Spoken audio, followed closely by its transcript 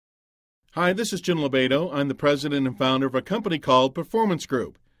Hi, this is Jim Lobato. I'm the president and founder of a company called Performance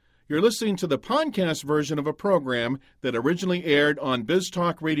Group. You're listening to the podcast version of a program that originally aired on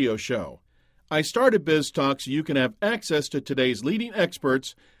BizTalk radio show. I started BizTalk so you can have access to today's leading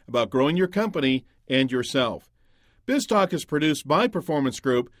experts about growing your company and yourself. BizTalk is produced by Performance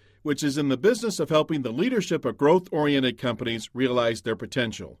Group, which is in the business of helping the leadership of growth-oriented companies realize their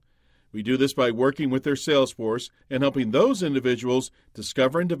potential. We do this by working with their sales force and helping those individuals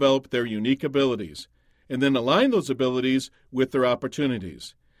discover and develop their unique abilities, and then align those abilities with their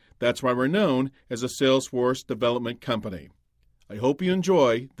opportunities. That's why we're known as a Salesforce development company. I hope you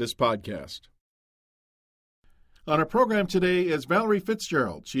enjoy this podcast. On our program today is Valerie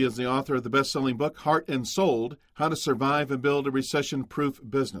Fitzgerald. She is the author of the best-selling book, Heart and Sold, How to Survive and Build a Recession-Proof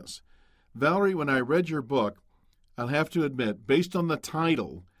Business. Valerie, when I read your book, I'll have to admit, based on the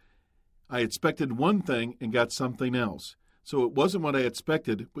title, I expected one thing and got something else. So it wasn't what I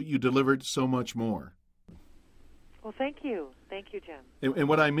expected, but you delivered so much more. Well, thank you. Thank you, Jim. And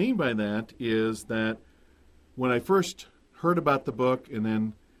what I mean by that is that when I first heard about the book and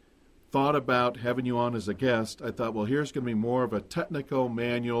then thought about having you on as a guest, I thought, well, here's going to be more of a technical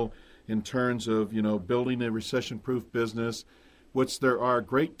manual in terms of, building a recession-proof business, which there are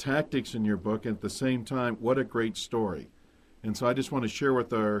great tactics in your book, and at the same time, what a great story. And so I just want to share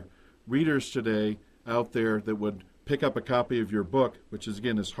with our readers today out there that would pick up a copy of your book, which is,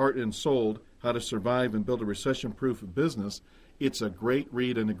 again, is Heart and Sold, How to Survive and Build a Recession-Proof Business. It's a great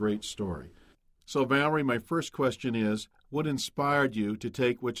read and a great story. So, Valerie, my first question is, what inspired you to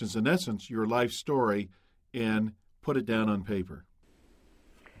take, which is in essence your life story, and put it down on paper?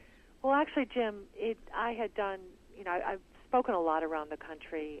 Well, actually, Jim, I had done, I've spoken a lot around the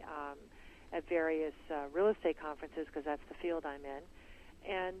country at various real estate conferences because that's the field I'm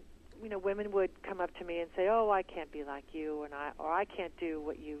in. And women would come up to me and say, "Oh, I can't be like you," or I can't do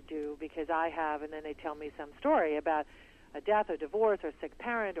what you do because I have, and then they tell me some story about a death or divorce or a sick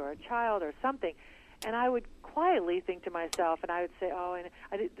parent or a child or something. And I would quietly think to myself, and I would say, "Oh,"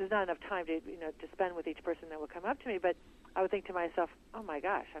 and there's not enough time to to spend with each person that would come up to me, but I would think to myself, "Oh my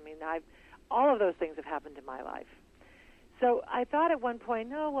gosh, all of those things have happened in my life." So I thought at one point,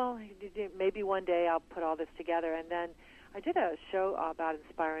 no, well, maybe one day I'll put all this together. And then I did a show about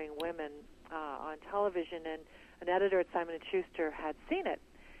inspiring women on television, and an editor at Simon & Schuster had seen it.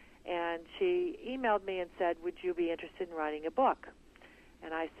 And she emailed me and said, "Would you be interested in writing a book?"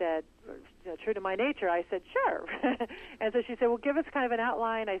 And I said, true to my nature, I said, "Sure." And so she said, "Well, give us kind of an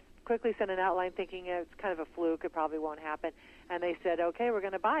outline." I quickly sent an outline thinking it's kind of a fluke, it probably won't happen. And they said, "Okay, we're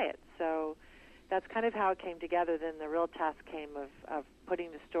going to buy it." So that's kind of how it came together. Then the real task came of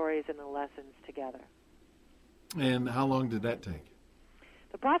putting the stories and the lessons together. And how long did that take?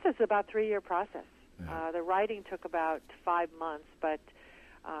 The process is about a 3-year process. Yeah. The writing took about 5 months, but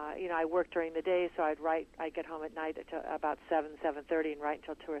I worked during the day, so I'd get home at night at about 7:30, and write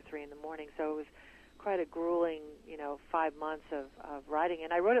until 2 or 3 in the morning. So it was quite a grueling, 5 months of writing.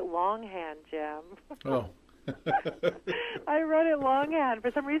 And I wrote it longhand, Jim. Oh. I wrote it longhand.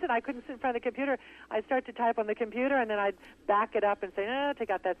 For some reason, I couldn't sit in front of the computer. I'd start to type on the computer, and then I'd back it up and say, "No,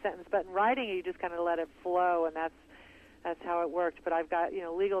 take out that sentence." But in writing, you just kind of let it flow, and that's how it worked. But I've got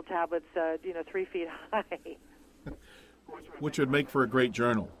legal tablets 3 feet high. Which would make for a great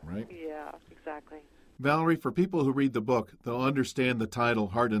journal, right? Yeah, exactly. Valerie, for people who read the book, they'll understand the title,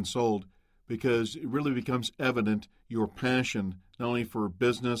 Heart and Sold, because it really becomes evident your passion, not only for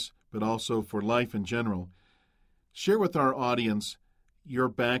business, but also for life in general. Share with our audience your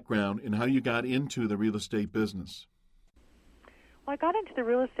background and how you got into the real estate business. Well, I got into the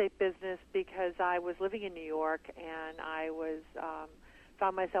real estate business because I was living in New York, and I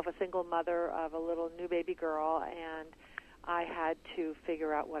found myself a single mother of a little new baby girl, and I had to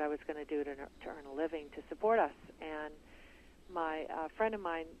figure out what I was going to do to earn a living to support us. And my friend of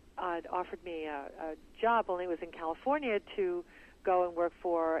mine offered me a job, only it was in California, to go and work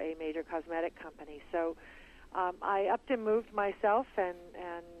for a major cosmetic company. So I upped and moved myself and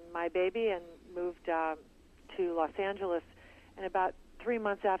my baby and moved to Los Angeles. And about 3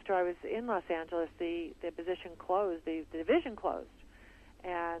 months after I was in Los Angeles, the position closed, the division closed.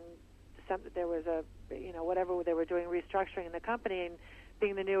 And there was whatever they were doing, restructuring in the company, and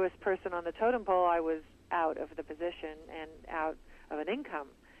being the newest person on the totem pole, I was out of the position and out of an income,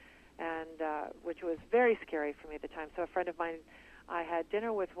 and which was very scary for me at the time. So a friend of mine I had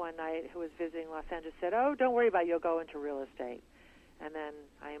dinner with one night who was visiting Los Angeles said, "Oh, don't worry about it, you'll go into real estate." And then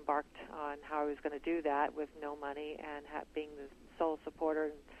I embarked on how I was going to do that with no money and being the sole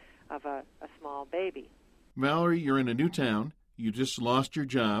supporter of a small baby. Valerie, you're in a new town. You just lost your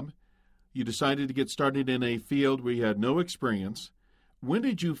job. You decided to get started in a field where you had no experience. When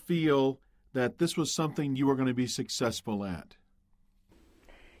did you feel that this was something you were going to be successful at?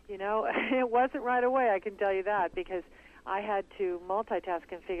 It wasn't right away, I can tell you that, because I had to multitask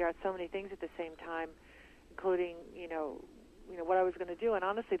and figure out so many things at the same time, including, what I was going to do. And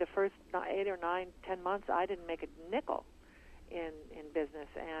honestly, the first 8 or 9, 10 months, I didn't make a nickel in business.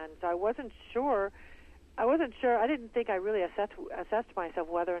 And so I wasn't sure. I didn't think I really assessed myself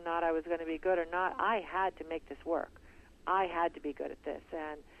whether or not I was going to be good or not. I had to make this work. I had to be good at this.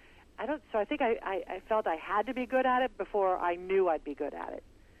 And I think I felt I had to be good at it before I knew I'd be good at it.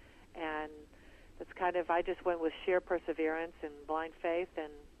 And that's I just went with sheer perseverance and blind faith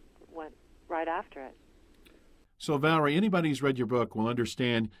and went right after it. So, Valerie, anybody who's read your book will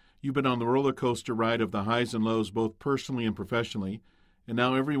understand you've been on the roller coaster ride of the highs and lows, both personally and professionally, and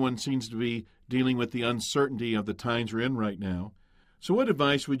now everyone seems to be dealing with the uncertainty of the times we're in right now. So what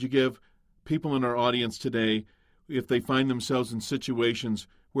advice would you give people in our audience today if they find themselves in situations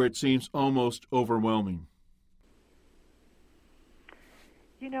where it seems almost overwhelming?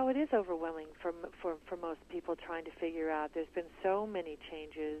 It is overwhelming for most people trying to figure out. There's been so many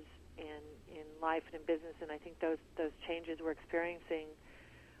changes in life and in business, and I think those changes we're experiencing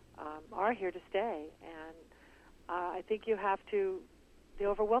are here to stay. And I think you have to. The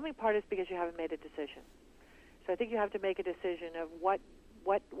overwhelming part is because you haven't made a decision. So I think you have to make a decision of what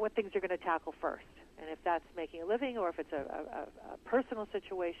things you're going to tackle first, and if that's making a living or if it's a personal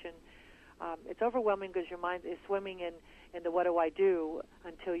situation. It's overwhelming because your mind is swimming in the what do I do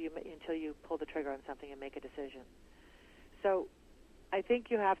until you pull the trigger on something and make a decision. So I think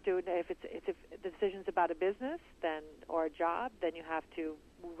you have to, if the decision's about a business or a job, then you have to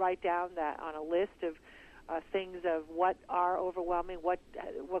write down that on a list of things of what are overwhelming, what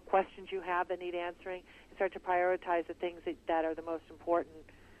questions you have that need answering, and start to prioritize the things that are the most important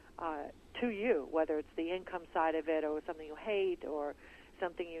to you, whether it's the income side of it or something you hate or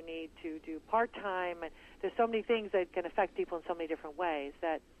something you need to do part-time. And there's so many things that can affect people in so many different ways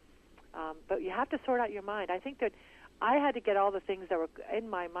but you have to sort out your mind. I think that I had to get all the things that were in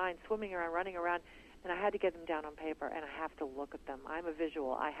my mind swimming around, running around, and I had to get them down on paper, and I have to look at them. I'm a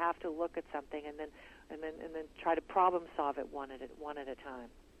visual. I have to look at something and then try to problem solve it one at a time.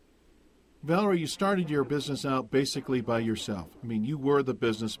 Valerie, you started your business out basically by yourself. I mean, you were the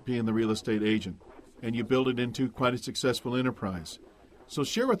business, being the real estate agent, and you built it into quite a successful enterprise. So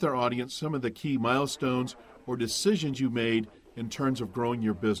share with our audience some of the key milestones or decisions you made in terms of growing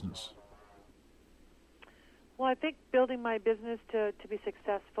your business. Well, I think building my business to be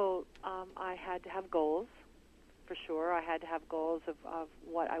successful, I had to have goals, for sure. I had to have goals of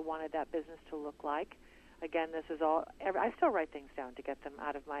what I wanted that business to look like. Again, this is all, I still write things down to get them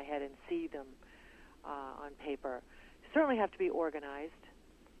out of my head and see them on paper. You certainly have to be organized.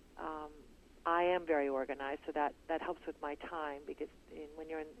 I am very organized, so that helps with my time, because when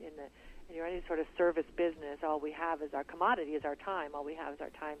you're in any sort of service business, all we have is our commodity, is our time. All we have is our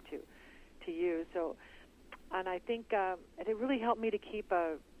time to use. So, and I think it really helped me to keep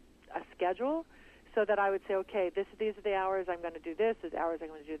a schedule, so that I would say, okay, these are the hours I'm going to do this, these are the hours I'm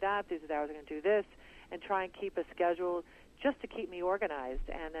going to do that, these are the hours I'm going to do this, and try and keep a schedule just to keep me organized.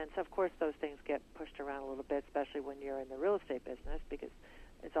 And then, so of course, those things get pushed around a little bit, especially when you're in the real estate business, because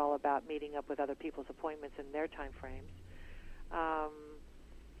it's all about meeting up with other people's appointments and their time frames. I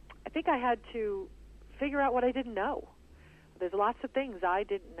think I had to figure out what I didn't know. There's lots of things I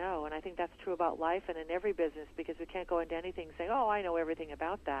didn't know, and I think that's true about life and in every business, because we can't go into anything saying, oh, I know everything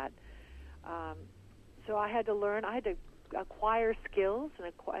about that. So I had to learn. I had to acquire skills,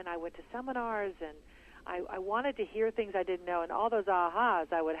 and I went to seminars, and I wanted to hear things I didn't know, and all those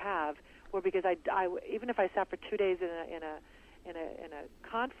ahas I would have were because I even if I sat for 2 days in a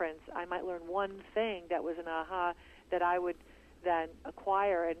conference, I might learn one thing that was an aha that I would then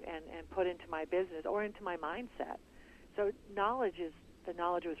acquire and put into my business or into my mindset. So the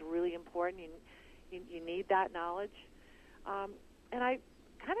knowledge was really important. You need that knowledge, and I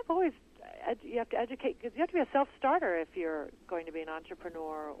kind of always you have to educate, because you have to be a self-starter if you're going to be an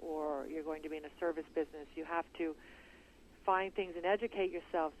entrepreneur or you're going to be in a service business. You have to find things and educate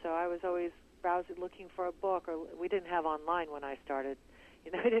yourself. So I was always browsing, looking for a book. Or we didn't have online when I started.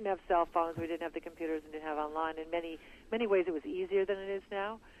 We didn't have cell phones, we didn't have the computers, and didn't have online. In many ways, it was easier than it is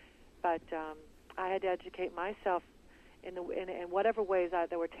now. But I had to educate myself in whatever ways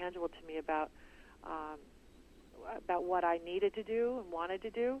that were tangible to me about what I needed to do and wanted to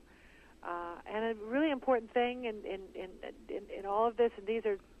do. And a really important thing in all of this, and these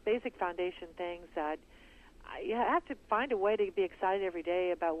are basic foundation things, that you have to find a way to be excited every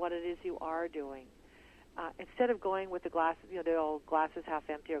day about what it is you are doing. Instead of going with the old glasses half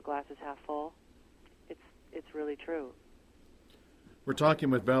empty or glasses half full. It's really true. We're talking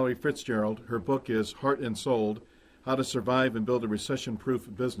with Valerie Fitzgerald. Her book is Heart and Soul, How to Survive and Build a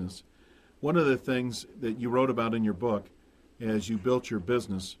Recession-Proof Business. One of the things that you wrote about in your book as you built your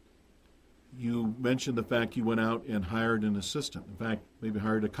business, you mentioned the fact you went out and hired an assistant. In fact, maybe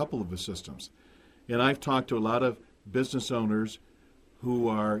hired a couple of assistants. And I've talked to a lot of business owners who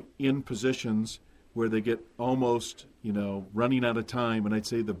are in positions where they get almost, running out of time, and I'd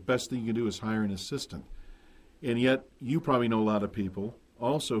say the best thing you can do is hire an assistant. And yet, you probably know a lot of people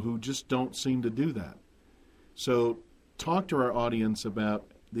also who just don't seem to do that. So talk to our audience about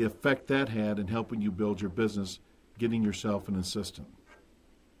the effect that had in helping you build your business, getting yourself an assistant.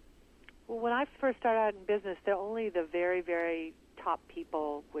 Well, when I first started out in business, only the very, very top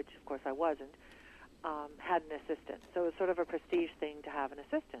people, which of course I wasn't, had an assistant. So it was sort of a prestige thing to have an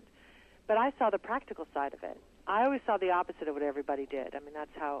assistant. But I saw the practical side of it. I always saw the opposite of what everybody did. I mean,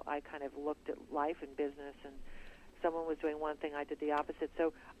 that's how I kind of looked at life and business, and someone was doing one thing, I did the opposite.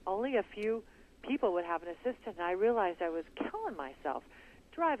 So only a few people would have an assistant, and I realized I was killing myself,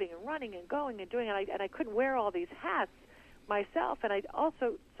 driving and running and going and doing it, and I couldn't wear all these hats myself. And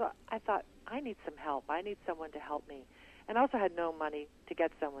so I thought, I need some help. I need someone to help me. And I also had no money to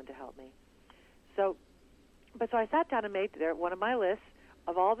get someone to help me. So I sat down and made one of my lists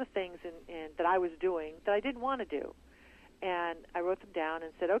of all the things that I was doing that I didn't want to do. And I wrote them down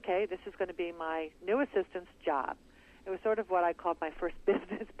and said, okay, this is going to be my new assistant's job. It was sort of what I called my first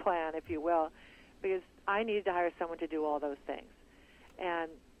business plan, if you will, because I needed to hire someone to do all those things.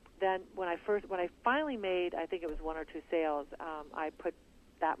 And then when I finally made, I think it was 1 or 2 sales, I put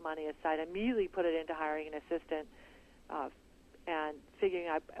that money aside, immediately put it into hiring an assistant, and figuring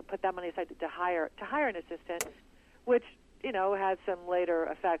I put that money aside to hire an assistant, which had some later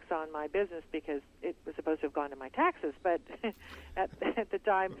effects on my business because it was supposed to have gone to my taxes. But at the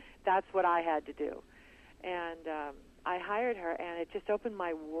time, that's what I had to do. And I hired her, and it just opened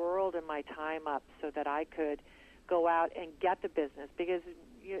my world and my time up so that I could go out and get the business. Because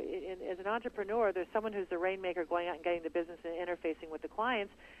as an entrepreneur, there's someone who's the rainmaker going out and getting the business and interfacing with the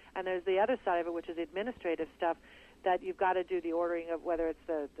clients, and there's the other side of it, which is the administrative stuff that you've got to do, the ordering of whether it's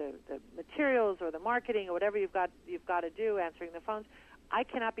the materials or the marketing or whatever you've got to do, answering the phones. I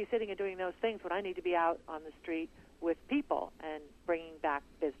cannot be sitting and doing those things when I need to be out on the street with people and bringing back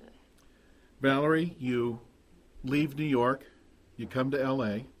business. Valerie, you leave New York, you come to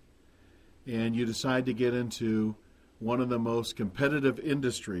L.A., and you decide to get into one of the most competitive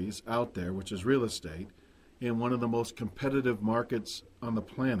industries out there, which is real estate, in one of the most competitive markets on the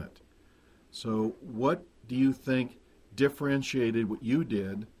planet. So what do you think differentiated what you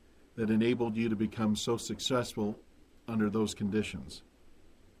did that enabled you to become so successful under those conditions?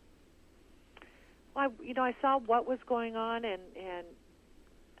 Well, I saw what was going on, and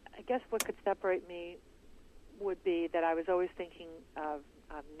I guess what could separate me would be that I was always thinking of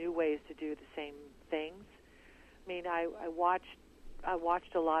new ways to do the same things. I mean, I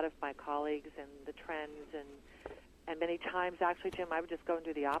watched a lot of my colleagues and the trends, and many times, actually, Jim, I would just go and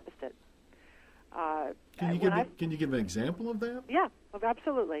do the opposite. Can you give an example of that? Yeah,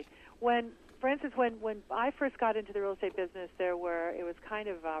 absolutely. For instance, when I first got into the real estate business, it was kind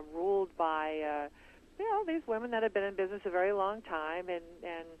of ruled by these women that had been in business a very long time, and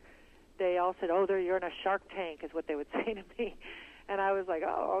they all said, "Oh, you're in a Shark Tank," is what they would say to me, and I was like,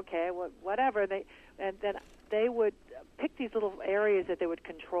 "Oh, okay, whatever." And then they would pick these little areas that they would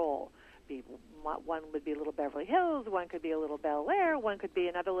control. One would be a little Beverly Hills, one could be a little Bel Air, one could be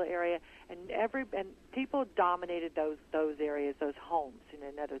another little area, and people dominated those areas, those homes.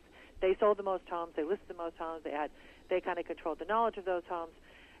 In other words, they sold the most homes, they listed the most homes, they kind of controlled the knowledge of those homes.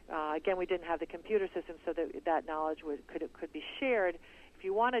 Again, we didn't have the computer system, so that knowledge could be shared if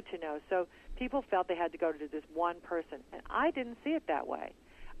you wanted to know. So people felt they had to go to this one person, and I didn't see it that way.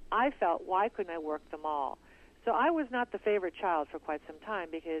 I felt, why couldn't I work them all? So I was not the favorite child for quite some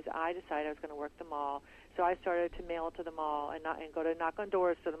time because I decided I was going to work them all. So I started to mail to them all and go to knock on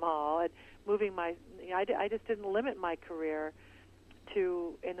doors to them all, and moving I just didn't limit my career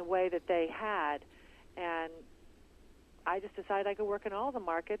in the way that they had, and I just decided I could work in all the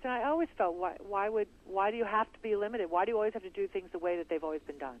markets. And I always felt, why do you have to be limited? Why do you always have to do things the way that they've always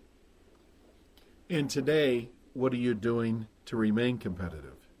been done? And today, what are you doing to remain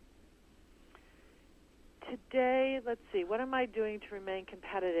competitive? Today, let's see, what am I doing to remain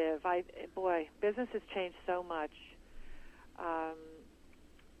competitive? Business has changed so much. I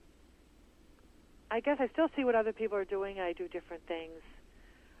guess I still see what other people are doing. I do different things.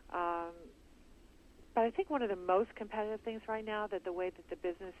 But I think one of the most competitive things right now, that the way that the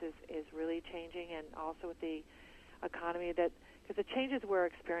business is really changing, and also with the economy, because because the changes we're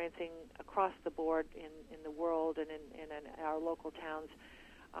experiencing across the board in the world and in our local towns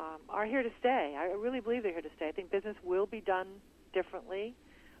are here to stay. I really believe they're here to stay. I think business will be done differently.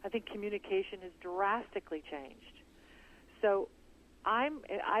 I think communication has drastically changed. So I've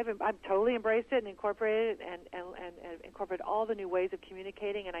totally embraced it and incorporated it and incorporated all the new ways of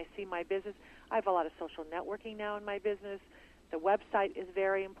communicating, and I see my business. I have a lot of social networking now in my business. The website is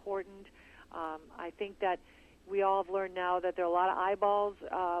very important. I think that we all have learned now that there are a lot of eyeballs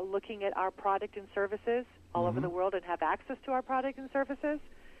looking at our product and services all over the world and have access to our product and services.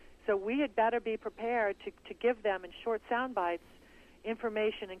 So we had better be prepared to give them in short sound bites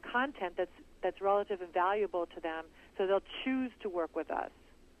information and content that's relative and valuable to them, so they'll choose to work with us.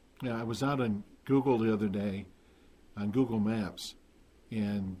 Yeah, I was out on Google the other day, on Google Maps,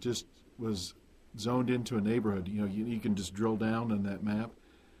 and just was zoned into a neighborhood. You know, you can just drill down on that map.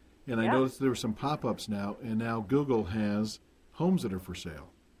 And I noticed there were some pop-ups now, and now Google has homes that are for sale.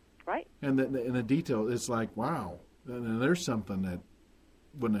 Right. And the detail, it's like, wow, and there's something that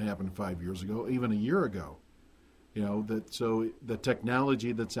wouldn't have happened 5 years ago, even a year ago. You know, so the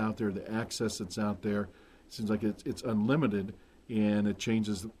technology that's out there, the access that's out there, seems like it's unlimited, and it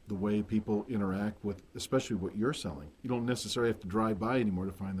changes the way people interact with, especially what you're selling. You don't necessarily have to drive by anymore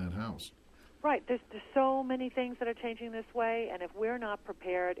to find that house. Right. There's so many things that are changing this way, and if we're not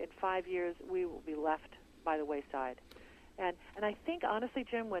prepared, in 5 years we will be left by the wayside. And I think, honestly,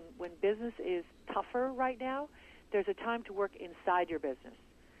 Jim, when business is tougher right now, there's a time to work inside your business.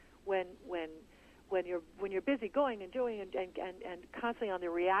 When you're busy going and doing and constantly on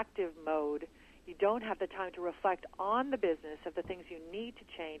the reactive mode, you don't have the time to reflect on the business of the things you need to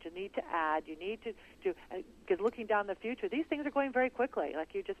change and need to add. You need to do, because looking down the future, these things are going very quickly,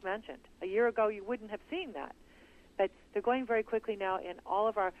 like you just mentioned. A year ago, you wouldn't have seen that. But they're going very quickly now in all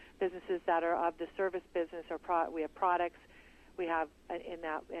of our businesses that are of the service business, or we have products, we have in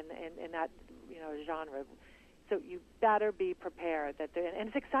that genre. So you better be prepared. And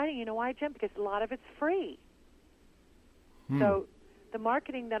it's exciting, you know why, Jim? Because a lot of it's free. So the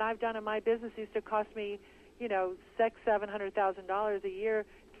marketing that I've done in my business used to cost me, $600,000-$700,000 a year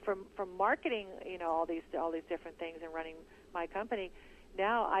from marketing, all these different things and running my company.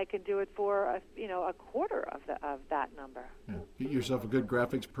 Now I can do it for a quarter of that number. Yeah. Get yourself a good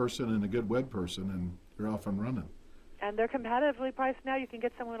graphics person and a good web person, and you're off and running. And they're competitively priced now. You can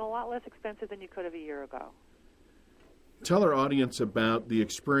get someone a lot less expensive than you could have a year ago. Tell our audience about the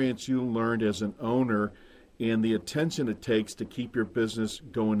experience you learned as an owner and the attention it takes to keep your business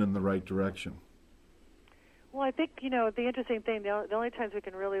going in the right direction. Well, I think, the interesting thing, the only times we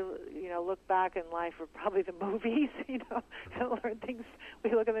can really, look back in life are probably the movies, and learn things.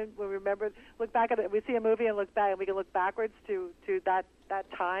 We look at them, we remember, look back at it, we see a movie and look back, and we can look backwards to that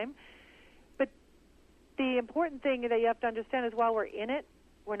time. But the important thing that you have to understand is while we're in it,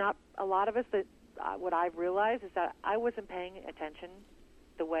 we're not, a lot of us, what I've realized is that I wasn't paying attention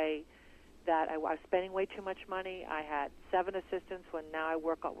the way that I was spending way too much money. I had 7 assistants when now I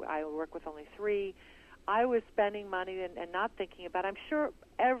work with only 3. I was spending money and not thinking about it. I'm sure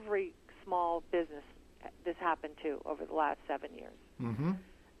every small business this happened to over the last 7 years. Mm-hmm.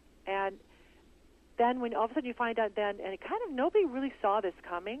 And then when all of a sudden you find out and it kind of nobody really saw this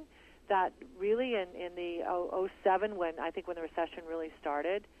coming, that really in the 07 when the recession really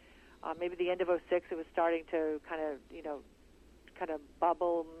started, maybe the end of 06 it was starting to kind of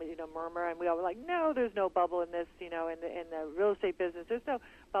bubble, murmur, and we all were like, no, there's no bubble in this, in the real estate business. There's no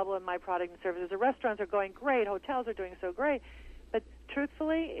bubble in my product and services. The restaurants are going great. Hotels are doing so great. But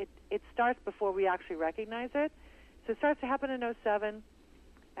truthfully, it starts before we actually recognize it. So it starts to happen in 07.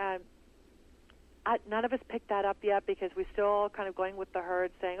 None of us picked that up yet because we're still kind of going with the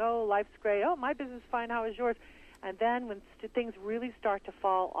herd saying, oh, life's great. Oh, my business is fine. How is yours? And then when things really start to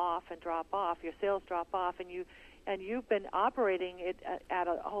fall off and drop off, your sales drop off, and you've been operating it at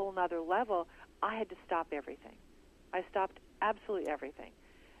a whole nother level, I had to stop everything. I stopped absolutely everything.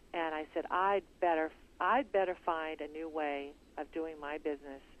 And I said, I'd better find a new way of doing my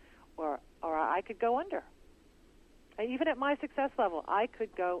business or I could go under. And even at my success level, I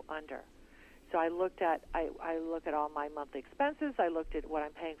could go under. So I looked at all my monthly expenses. I looked at what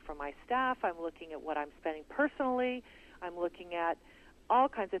I'm paying for my staff. I'm looking at what I'm spending personally. I'm looking at all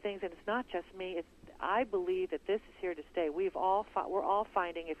kinds of things, and it's not just me. I believe that this is here to stay. We're all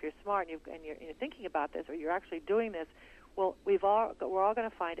finding, if you're smart and you're thinking about this, or you're actually doing this, well, we're all going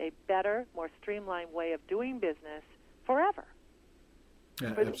to find a better, more streamlined way of doing business forever.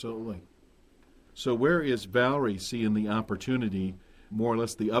 Yeah, absolutely. So where is Valerie seeing the opportunity, more or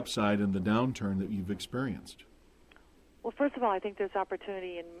less the upside and the downturn that you've experienced? Well, first of all, I think there's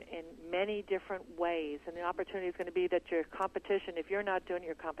opportunity in many different ways, and the opportunity is going to be that your competition, if you're not doing it,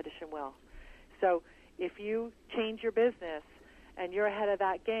 your competition will. So if you change your business and you're ahead of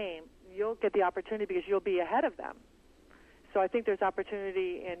that game, you'll get the opportunity because you'll be ahead of them. So I think there's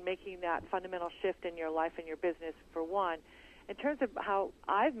opportunity in making that fundamental shift in your life and your business, for one. In terms of how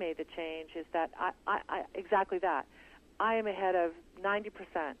I've made the change is that I exactly that. I am ahead of 90%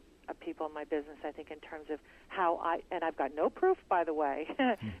 of people in my business, I think, in terms of how and I've got no proof, by the way.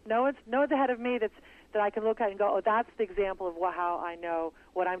 No one's ahead of me that I can look at and go, oh, that's the example of how I know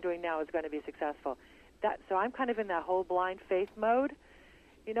what I'm doing now is going to be successful. So I'm kind of in that whole blind faith mode,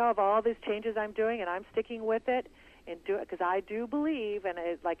 of all these changes I'm doing, and I'm sticking with it, and because I do believe, and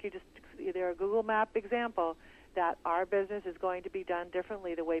like you just, either a Google Map example, that our business is going to be done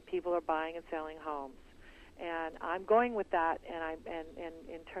differently the way people are buying and selling homes. And I'm going with that, and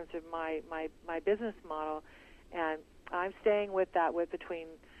in terms of my business model, and I'm staying with that, with between,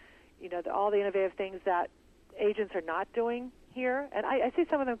 all the innovative things that agents are not doing here, and I see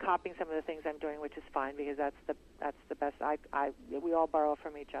some of them copying some of the things I'm doing, which is fine because that's the best. We all borrow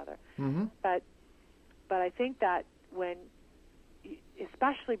from each other. Mm-hmm. But I think that when,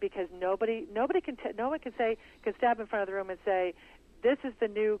 especially because no one can stand in front of the room and say, this is the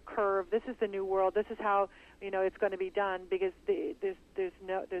new curve, this is the new world, this is how it's going to be done, because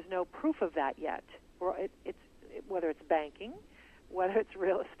there's no proof of that yet. It's whether it's banking, whether it's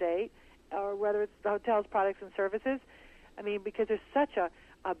real estate, or whether it's hotels, products, and services. I mean, because there's such a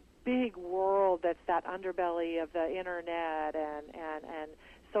big world that's that underbelly of the internet and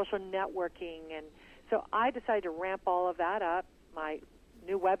social networking, and so I decided to ramp all of that up. My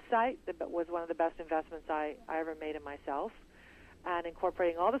new website was one of the best investments I ever made in myself, and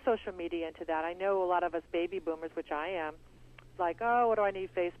incorporating all the social media into that. I know a lot of us baby boomers, which I am, like, oh, what do I need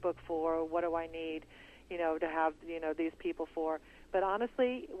Facebook for? What do I need, to have, these people for? But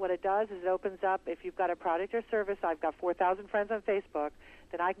honestly, what it does is it opens up, if you've got a product or service, I've got 4,000 friends on Facebook,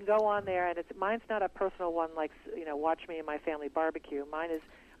 then I can go on there, and mine's not a personal one like, watch me and my family barbecue. Mine is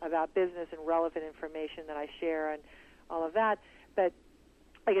about business and relevant information that I share and all of that. But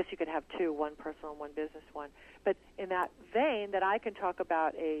I guess you could have two, one personal and one business one. But in that vein, that I can talk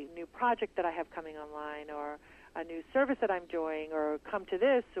about a new project that I have coming online, or a new service that I'm doing, or come to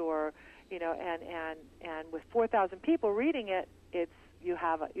this, or and with 4,000 people reading it, you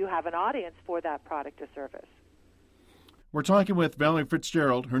have an audience for that product or service. We're talking with Valerie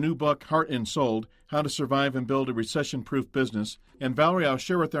Fitzgerald, her new book, Heart and Soul, How to Survive and Build a Recession-Proof Business. And Valerie, I'll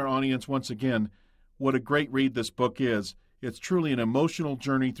share with our audience once again what a great read this book is. It's truly an emotional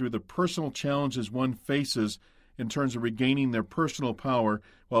journey through the personal challenges one faces in terms of regaining their personal power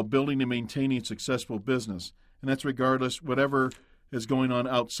while building and maintaining a successful business. And that's regardless whatever is going on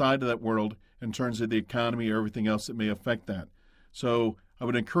outside of that world in terms of the economy or everything else that may affect that. So I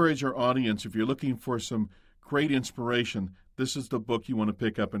would encourage our audience, if you're looking for some great inspiration, this is the book you want to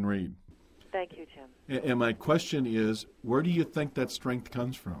pick up and read. Thank you, Jim. And my question is, where do you think that strength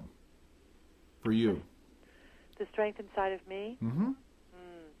comes from for you? The strength inside of me? Mm-hmm.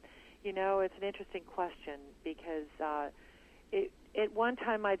 It's an interesting question, because at one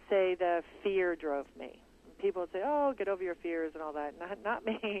time I'd say the fear drove me. People would say, oh, get over your fears and all that. Not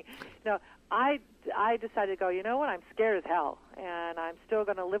me. No, I decided to go, you know what, I'm scared as hell, and I'm still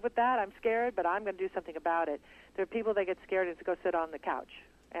going to live with that. I'm scared, but I'm going to do something about it. There are people that get scared and go sit on the couch,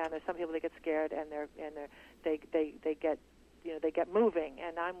 and there's some people that get scared and they get moving,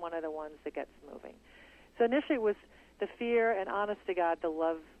 and I'm one of the ones that gets moving. So initially it was the fear, and honest to God, the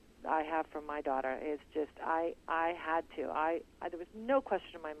love I have for my daughter is just, I had to. There was no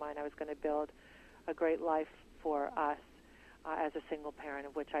question in my mind I was going to build a great life for us as a single parent,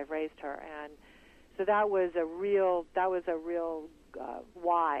 of which I've raised her. And so that was a real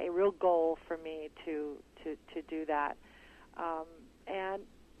why, a real goal for me to do that. And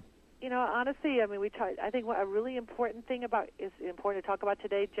honestly, I mean, I think what a really important thing is important to talk about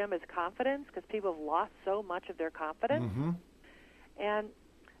today, Jim, is confidence, because people have lost so much of their confidence. Mm-hmm. And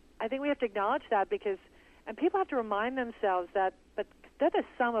I think we have to acknowledge that, and people have to remind themselves that, but they're the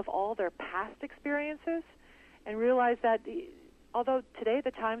sum of all their past experiences, and realize that although today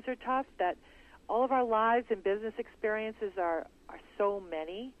the times are tough, that all of our lives and business experiences are so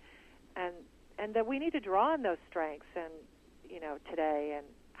many, and that we need to draw on those strengths, and today, and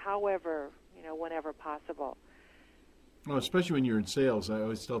however, whenever possible. Well, especially when you're in sales, I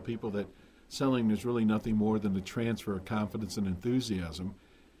always tell people that selling is really nothing more than the transfer of confidence and enthusiasm.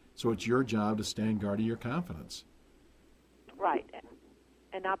 So it's your job to stand guard of your confidence. Right.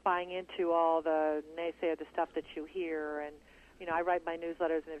 And not buying into all the naysayer, the stuff that you hear. And, I write my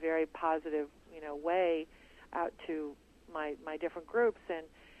newsletters in a very positive, way out to my different groups,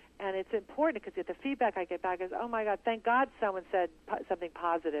 and it's important because the feedback I get back is, oh my God, thank God someone said something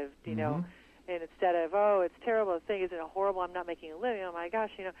positive, you know, and instead of, oh, it's terrible, this thing isn't horrible, I'm not making a living, oh my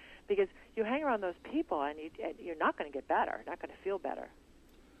gosh, you know, because you hang around those people and you're not going to get better, not going to feel better.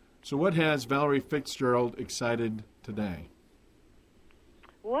 So what has Valerie Fitzgerald excited today?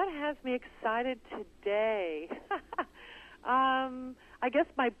 What has me excited today? I guess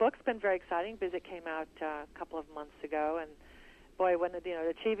my book's been very exciting because it came out a couple of months ago, and boy, when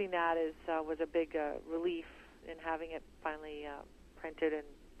achieving that was a big relief in having it finally printed and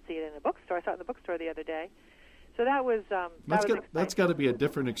see it in a bookstore. I saw it in the bookstore the other day. So that was that's got to be a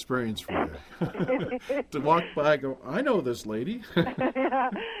different experience for you to walk by and go, I know this lady. Yeah,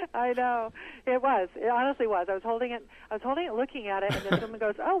 I know. It was. It honestly was. I was holding it, looking at it, and this woman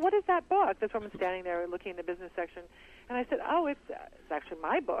goes, "Oh, what is that book?" This woman standing there looking in the business section, and I said, "Oh, it's actually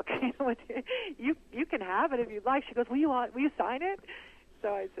my book. You can have it if you'd like." She goes, "Will you sign it?"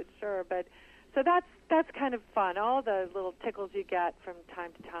 So I said, "Sure." But so that's kind of fun. All the little tickles you get from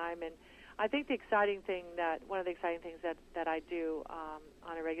time to time, and I think one of the exciting things that I do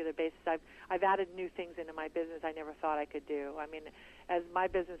on a regular basis, I've added new things into my business I never thought I could do. I mean, as my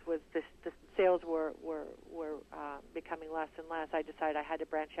business was, the sales were becoming less and less, I decided I had to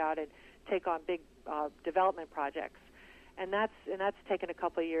branch out and take on big development projects, and that's taken a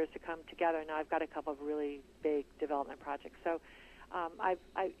couple of years to come together. Now I've got a couple of really big development projects. So I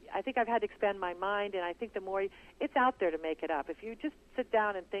think I've had to expand my mind, and I think the more it's out there to make it up. If you just sit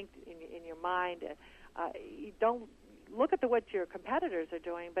down and think in your mind, you don't look at what your competitors are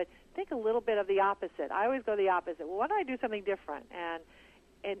doing, but think a little bit of the opposite. I always go the opposite. Well, why don't I do something different? And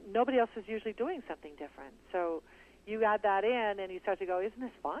nobody else is usually doing something different. So you add that in, and you start to go, isn't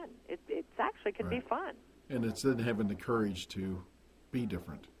this fun? It's actually can be fun. And it's then having the courage to be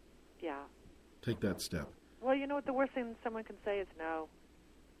different. Yeah. Take that step. Well, you know what? The worst thing someone can say is no.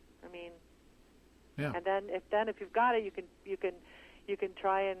 I mean, yeah. And then if you've got it, you can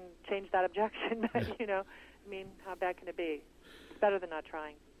try and change that objection. You know, I mean, how bad can it be? It's better than not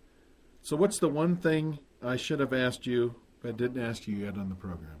trying. So, what's the one thing I should have asked you but didn't ask you yet on the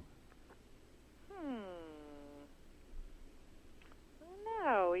program?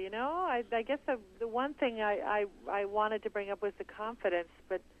 No, you know, I guess the one thing I wanted to bring up was the confidence,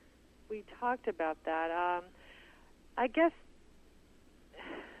 but we talked about that. I guess,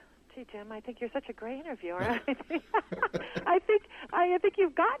 gee, Jim, I think you're such a great interviewer. I think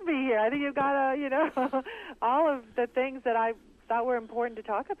you've got me here. I think you've got all of the things that I thought were important to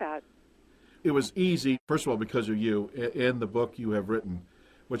talk about. It was easy, first of all, because of you and the book you have written,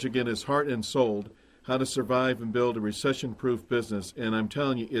 which again is Heart and Sold: How to Survive and Build a Recession-Proof Business. And I'm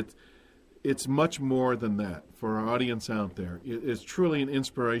telling you, it's much more than that for our audience out there. It's truly an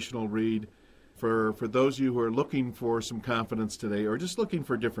inspirational read for those of you who are looking for some confidence today or just looking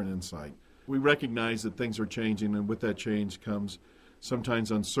for different insight. We recognize that things are changing, and with that change comes sometimes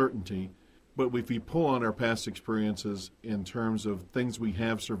uncertainty. But if we pull on our past experiences in terms of things we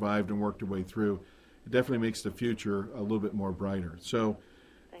have survived and worked our way through, it definitely makes the future a little bit more brighter. So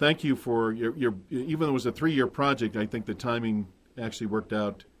thank you for your even though it was a 3-year project, I think the timing actually worked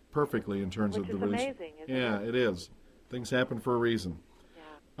out perfectly in terms of the release. Which is amazing, isn't it? Yeah, it is. Things happen for a reason. Yeah.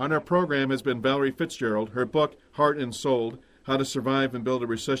 On our program has been Valerie Fitzgerald. Her book, Heart and Sold: How to Survive and Build a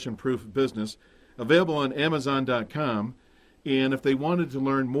Recession-Proof Business, available on Amazon.com. And if they wanted to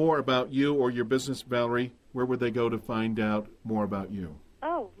learn more about you or your business, Valerie, where would they go to find out more about you?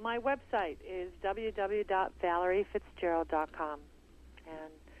 Oh, my website is www.valeriefitzgerald.com.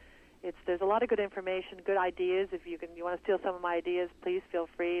 And there's a lot of good information, good ideas. If you want to steal some of my ideas, please feel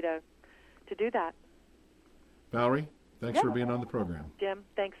free to do that. Valerie, thanks for being on the program. Jim,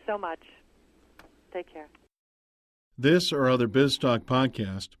 thanks so much. Take care. This or other BizTalk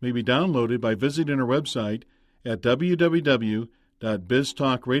podcast may be downloaded by visiting our website at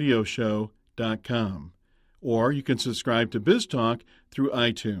www.biztalkradioshow.com, or you can subscribe to BizTalk through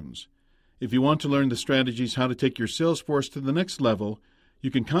iTunes. If you want to learn the strategies how to take your sales force to the next level,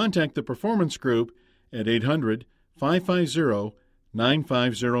 you can contact the Performance Group at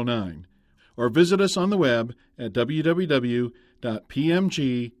 800-550-9509, or visit us on the web at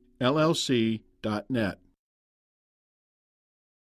www.pmgllc.net.